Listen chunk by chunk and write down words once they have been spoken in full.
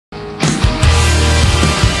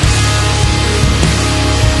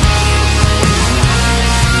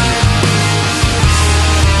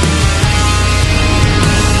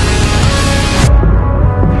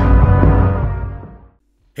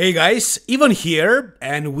Hey guys, Ivan here,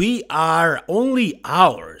 and we are only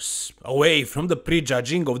hours away from the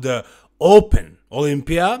prejudging of the Open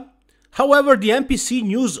Olympia. However, the NPC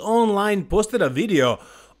News Online posted a video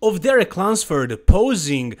of Derek Lunsford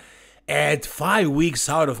posing at 5 weeks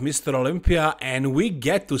out of Mr. Olympia, and we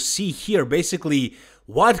get to see here basically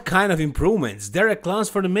what kind of improvements Derek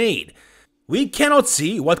Lunsford made. We cannot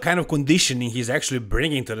see what kind of conditioning he's actually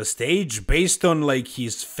bringing to the stage based on like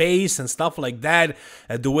his face and stuff like that,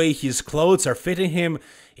 the way his clothes are fitting him.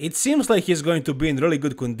 It seems like he's going to be in really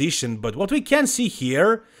good condition, but what we can see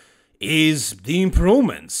here is the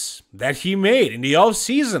improvements that he made in the off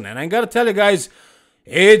season. And I gotta tell you guys,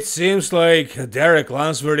 it seems like Derek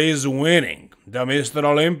Lunsford is winning the Mr.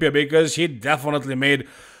 Olympia because he definitely made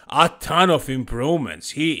a ton of improvements.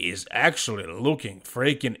 He is actually looking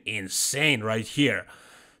freaking insane right here.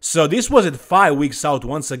 So this was at 5 weeks out.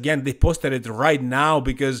 Once again, they posted it right now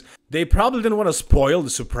because they probably didn't want to spoil the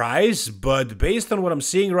surprise, but based on what I'm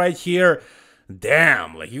seeing right here,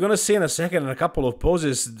 damn, like you're gonna see in a second in a couple of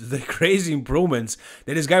poses the crazy improvements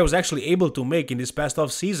that this guy was actually able to make in this past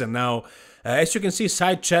off season. Now, as you can see,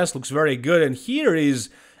 side chest looks very good, and here is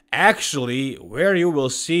actually where you will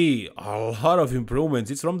see a lot of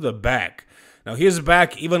improvements. It's from the back. Now his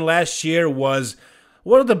back even last year was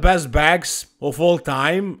one of the best backs of all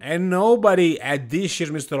time, and nobody at this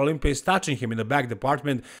year's Mr. Olympia is touching him in the back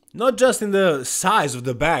department, not just in the size of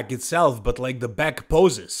the back itself, but like the back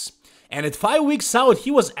poses. And at 5 weeks out,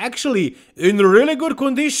 he was actually in really good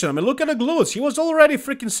condition. I mean, look at the glutes. He was already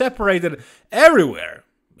freaking separated everywhere.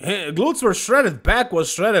 Glutes were shredded, back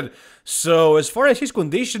was shredded, so as far as his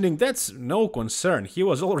conditioning, that's no concern. He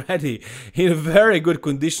was already in very good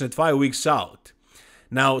condition at 5 weeks out.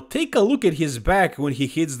 Now, take a look at his back when he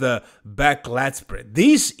hits the back lat spread.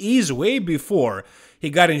 This is way before he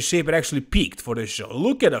got in shape and actually peaked for the show.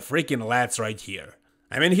 Look at the freaking lats right here.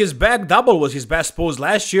 I mean, his back double was his best pose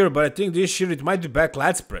last year, but I think this year it might be back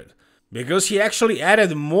lat spread, because he actually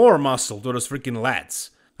added more muscle to those freaking lats.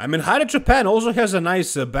 I mean, Hide Japan also has a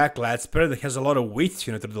nice back lat spread that has a lot of weight,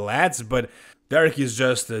 to the lats, but Derek is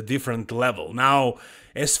just a different level. Now,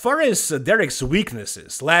 as far as Derek's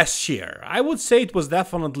weaknesses last year, I would say it was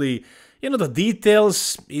definitely, the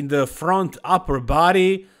details in the front upper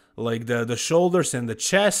body, like the shoulders and the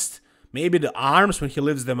chest, maybe the arms when he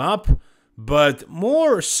lifts them up, but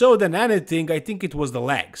more so than anything, I think it was the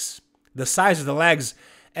legs. The size of the legs,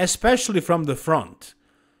 especially from the front.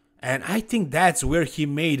 And I think that's where he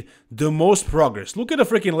made the most progress. Look at the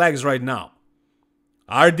freaking legs right now.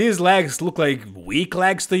 Are these legs look like weak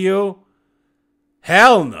legs to you?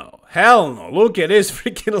 Hell no. Hell no. Look at these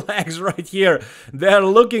freaking legs right here. They're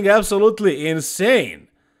looking absolutely insane.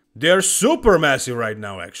 They're super massive right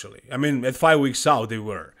now, actually. I mean, at 5 weeks out, they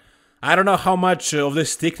were. I don't know how much of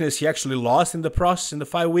this thickness he actually lost in the process in the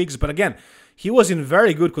 5 weeks, but again, he was in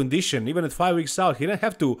very good condition. Even at 5 weeks out, he didn't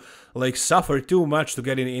have to like suffer too much to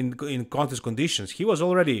get in contest conditions. He was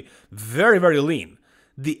already very, very lean.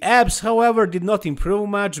 The abs, however, did not improve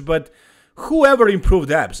much, but whoever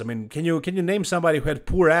improved abs? I mean, can you name somebody who had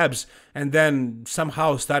poor abs and then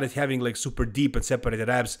somehow started having like super deep and separated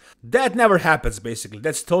abs? That never happens, basically.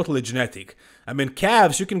 That's totally genetic. I mean,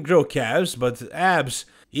 calves, you can grow calves, but abs,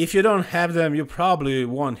 if you don't have them, you probably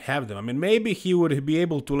won't have them. I mean, maybe he would be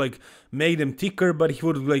able to like make them thicker, but he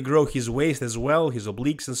would like grow his waist as well, his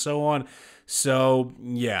obliques and so on. So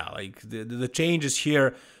yeah, like the changes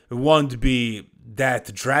here won't be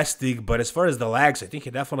that drastic, but as far as the legs, I think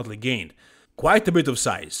he definitely gained quite a bit of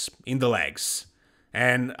size in the legs.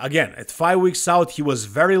 And again, at 5 weeks out, he was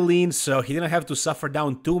very lean, so he didn't have to suffer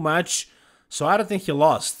down too much. So I don't think he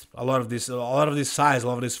lost a lot of this size, a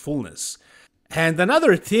lot of this fullness. And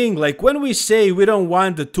another thing, like when we say we don't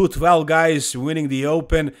want the 212 guys winning the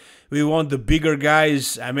Open, we want the bigger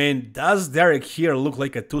guys. I mean, does Derek here look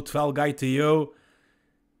like a 212 guy to you?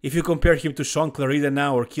 If you compare him to Shaun Clarida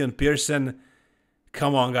now or Keon Pearson,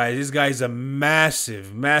 come on guys, this guy is a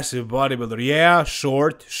massive, massive bodybuilder. Yeah,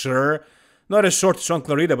 short, sure. Not as short as Shaun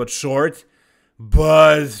Clarida, but short.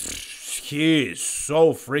 But he is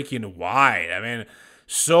so freaking wide. I mean,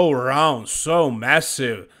 so round, so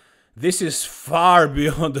massive. This is far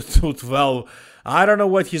beyond the 212. I don't know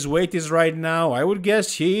what his weight is right now. I would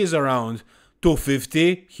guess he is around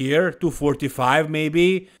 250 here, 245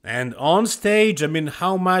 maybe. And on stage, I mean,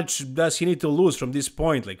 how much does he need to lose from this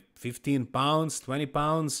point? Like 15 pounds, 20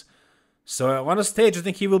 pounds? So on a stage, I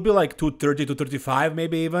think he will be like 230, 235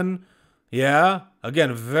 maybe even. Yeah,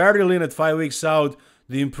 again, very lean at 5 weeks out.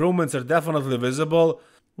 The improvements are definitely visible.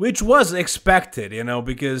 which was expected,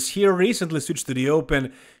 because he recently switched to the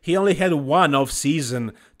Open. He only had one off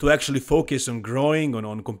season to actually focus on growing,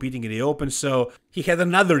 on competing in the Open, so he had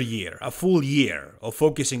another year, a full year of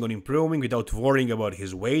focusing on improving without worrying about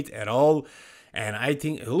his weight at all. And I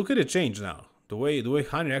think, look at the change now. The way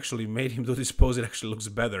Hani actually made him do this pose, it actually looks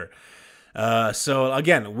better. So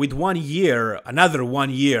again, with 1 year, another 1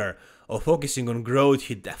 year of focusing on growth,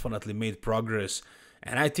 he definitely made progress.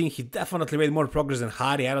 And I think he definitely made more progress than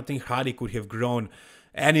Hari. I don't think Hari could have grown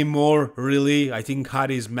anymore, really. I think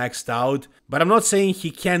Hari is maxed out. But I'm not saying he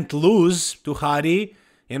can't lose to Hari.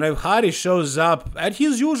 If Hari shows up at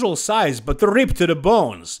his usual size, but ripped to the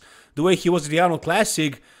bones, the way he was at the Arnold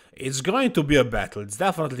Classic, it's going to be a battle. It's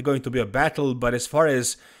definitely going to be a battle. But as far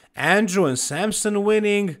as Andrew and Samson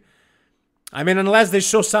winning, I mean, unless they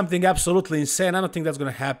show something absolutely insane, I don't think that's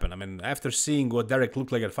going to happen. I mean, after seeing what Derek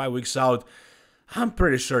looked like at 5 weeks out, I'm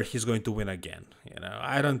pretty sure he's going to win again.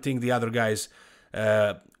 I don't think the other guys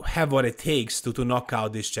have what it takes to knock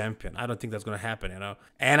out this champion. I don't think that's going to happen,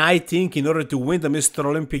 And I think in order to win the Mr.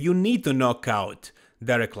 Olympia, you need to knock out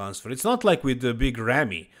Derek Lunsford. It's not like with the Big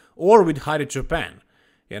Ramy or with Hari Chopin.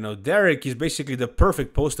 Derek is basically the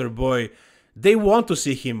perfect poster boy. They want to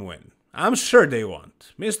see him win. I'm sure they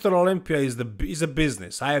want. Mr. Olympia is a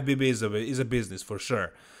business. IFBB is a business for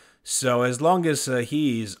sure. So as long as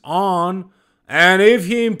he is on, and if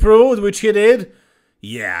he improved, which he did,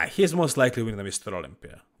 yeah, he's most likely winning the Mr.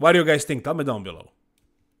 Olympia. What do you guys think? Tell me down below.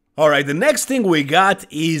 Alright, the next thing we got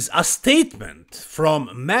is a statement from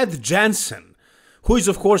Matt Jansen, who is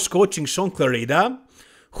of course coaching Shaun Clarida,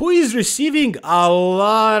 who is receiving a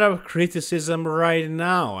lot of criticism right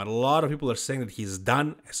now. And a lot of people are saying that he's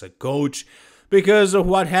done as a coach because of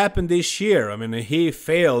what happened this year. I mean, he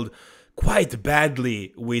failed quite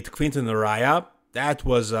badly with Quinton Araya. That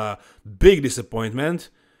was a big disappointment.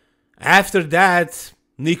 After that,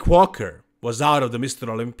 Nick Walker was out of the Mr.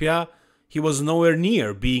 Olympia. He was nowhere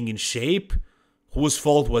near being in shape. Whose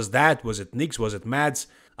fault was that? Was it Nick's? Was it Matt's?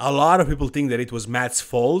 A lot of people think that it was Matt's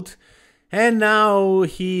fault. And now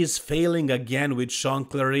he's failing again with Shaun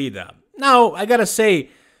Clarida. Now, I gotta say,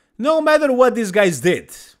 no matter what these guys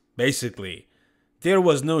did, basically, there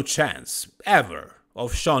was no chance, ever,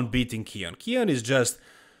 of Shaun beating Keon. Keon is just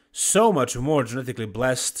so much more genetically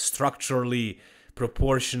blessed, structurally,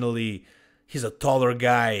 proportionally. He's a taller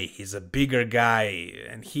guy, he's a bigger guy,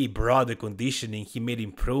 and he brought the conditioning, he made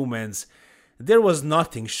improvements. There was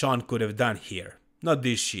nothing Shaun could have done here, not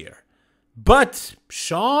this year. But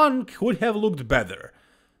Shaun could have looked better.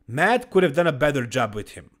 Matt could have done a better job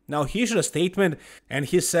with him. Now, he issued a statement, and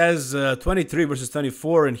he says 23 versus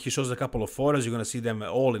 24, and he shows a couple of photos. You're going to see them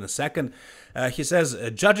all in a second. He says,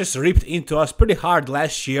 judges ripped into us pretty hard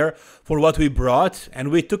last year for what we brought, and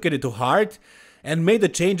we took it to heart and made the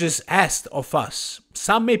changes asked of us.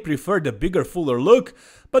 Some may prefer the bigger, fuller look,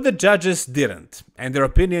 but the judges didn't, and their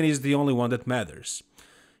opinion is the only one that matters.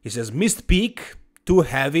 He says, missed peak, too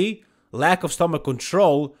heavy, lack of stomach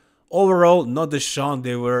control, overall not the Shaun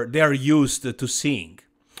they are used to seeing.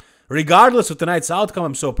 Regardless of tonight's outcome,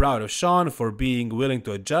 I'm so proud of Shaun for being willing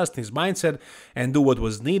to adjust his mindset and do what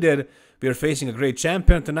was needed. We are facing a great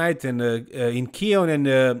champion tonight and in Keon,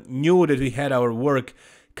 and knew that we had our work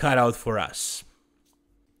cut out for us.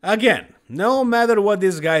 Again, no matter what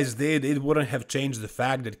these guys did, it wouldn't have changed the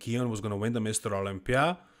fact that Keon was going to win the Mr.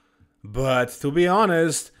 Olympia. But to be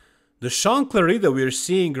honest, the Shaun Clarida we're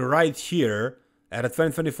seeing right here at a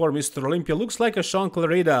 2024 Mr. Olympia looks like a Shaun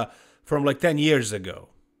Clarida from like 10 years ago,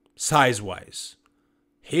 size-wise.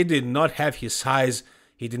 He did not have his size,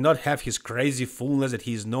 he did not have his crazy fullness that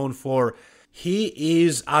he's known for. He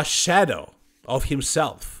is a shadow of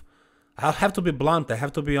himself. I'll have to be blunt, I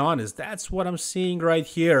have to be honest, that's what I'm seeing right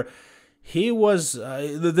here. He was,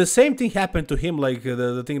 the same thing happened to him like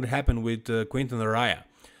the thing that happened with Quinton Araya.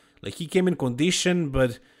 Like he came in condition,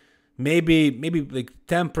 but maybe like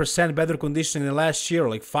 10% better conditioning than last year,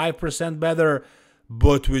 like 5% better,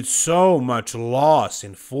 but with so much loss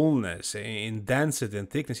in fullness, in density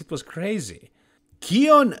and thickness. It was crazy.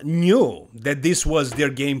 Keon knew that this was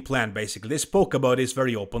their game plan, basically. They spoke about this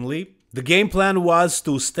very openly. The game plan was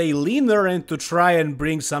to stay leaner and to try and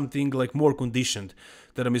bring something like more conditioned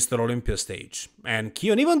to the Mr. Olympia stage. And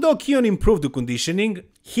Keon, even though Keon improved the conditioning,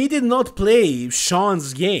 he did not play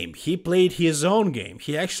Shaun's game. He played his own game.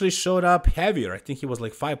 He actually showed up heavier. I think he was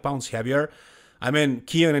like 5 pounds heavier. I mean,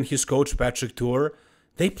 Keon and his coach, Patrick Tour,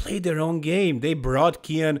 they played their own game. They brought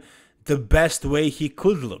Keon the best way he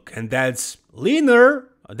could look. And that's leaner,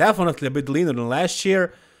 definitely a bit leaner than last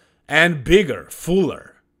year, and bigger, fuller.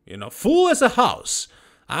 Full as a house.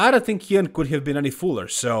 I don't think Keon could have been any fuller.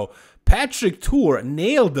 So Patrick Tour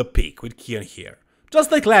nailed the peak with Keon here.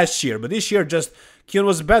 Just like last year, but this year just Keon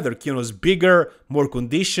was better. Keon was bigger, more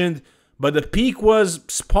conditioned, but the peak was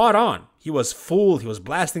spot on. He was full, he was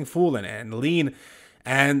blasting full and lean.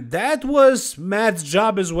 And that was Matt's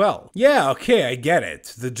job as well. Yeah, okay, I get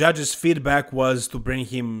it. The judge's feedback was to bring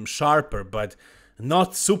him sharper, but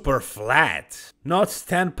not super flat. Not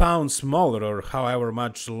 10 pounds smaller or however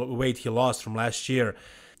much weight he lost from last year.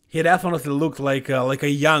 He definitely looked like a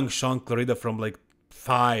young Shaun Clarida from like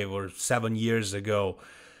 5 or 7 years ago.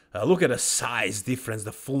 Look at the size difference,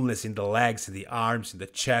 the fullness in the legs, in the arms, in the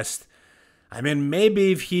chest. I mean,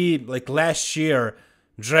 maybe if he, like last year,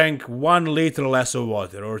 drank 1 liter less of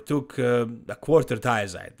water or took a quarter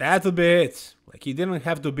thiazide, that would be it. Like, he didn't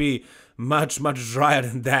have to be much drier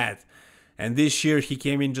than that. And this year he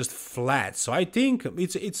came in just flat. So I think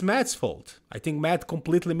it's Matt's fault. I think Matt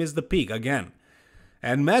completely missed the peak again.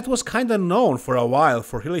 And Matt was kind of known for a while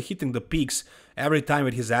for really hitting the peaks every time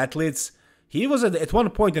with his athletes. He was at one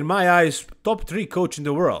point, in my eyes, top 3 coach in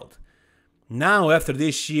the world. Now, after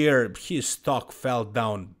this year, his stock fell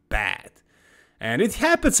down bad. And it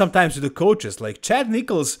happens sometimes with the coaches. Like Chad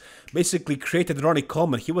Nichols basically created Ronnie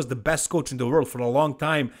Coleman. He was the best coach in the world for a long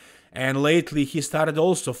time. And lately, he started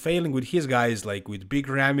also failing with his guys, like with Big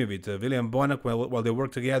Ramy, with William Bonac, while they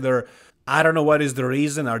work together. I don't know what is the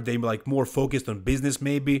reason. Are they like more focused on business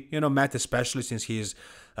maybe? You know, Matt especially, since he's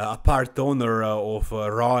a part owner of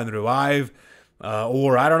Raw and Revive.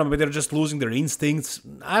 Or I don't know, maybe they're just losing their instincts.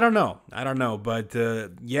 I don't know. But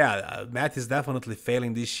yeah, Matt is definitely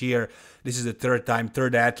failing this year. This is the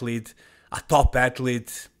third athlete, a top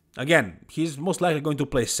athlete. Again, he's most likely going to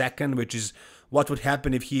play second, which is what would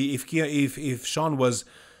happen if Shaun was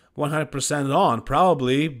 100% on,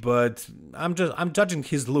 probably. But I'm judging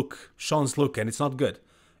his look, Shaun's look, and it's not good.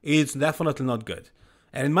 It's definitely not good.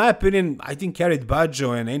 And in my opinion, I think Carrot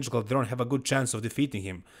Baggio and Angel Calderon have a good chance of defeating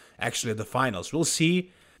him, actually, at the finals. We'll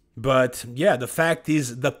see. But yeah, the fact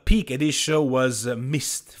is, the peak at this show was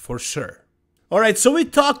missed for sure. Alright, so we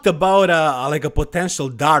talked about like a potential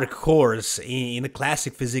dark horse in the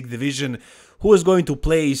classic physique division who is going to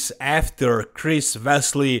place after Chris,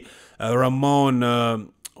 Wesley, Ramon,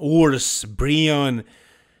 Urs, Brion.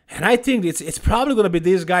 And I think it's probably going to be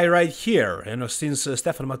this guy right here, you know, since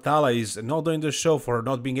Stefan Matala is not doing the show for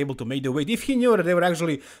not being able to make the weight. If he knew that they were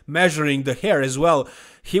actually measuring the hair as well,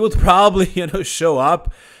 he would probably, you know, show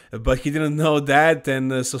up, but he didn't know that,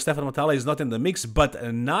 and so Stefan Matala is not in the mix.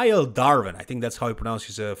 But Niall Darwin, I think that's how he pronounced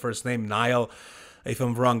his first name, Niall. If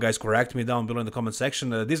I'm wrong, guys, correct me down below in the comment section.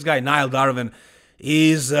 This guy, Niall Darwin,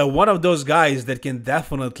 is one of those guys that can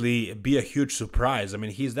definitely be a huge surprise. I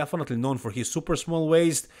mean, he's definitely known for his super small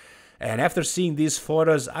waist. And after seeing these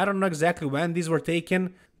photos, I don't know exactly when these were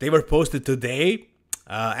taken. They were posted today.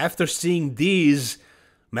 After seeing these,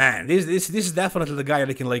 man, this is definitely the guy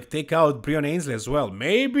that can like take out Brion Ainsley as well.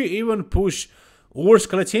 Maybe even push Urs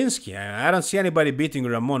Kalecinski. I don't see anybody beating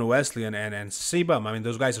Ramon, Wesley, and Sibam. I mean,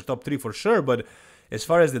 those guys are top 3 for sure. But as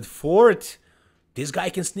far as that fourth, this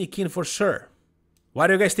guy can sneak in for sure. What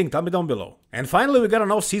do you guys think? Tell me down below. And finally, we got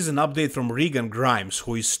an off-season update from Regan Grimes,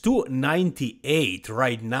 who is 298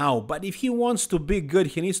 right now. But if he wants to be good,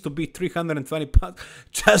 he needs to be 320 pounds.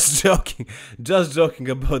 Just joking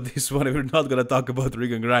about this one. We're not going to talk about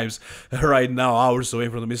Regan Grimes right now, hours away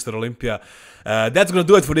from the Mr. Olympia. That's going to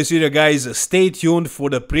do it for this video, guys. Stay tuned for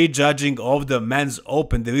the pre-judging of the men's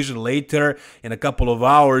open division later in a couple of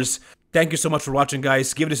hours. Thank you so much for watching,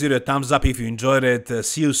 guys. Give this video a thumbs up if you enjoyed it.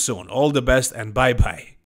 See you soon. All the best and bye-bye.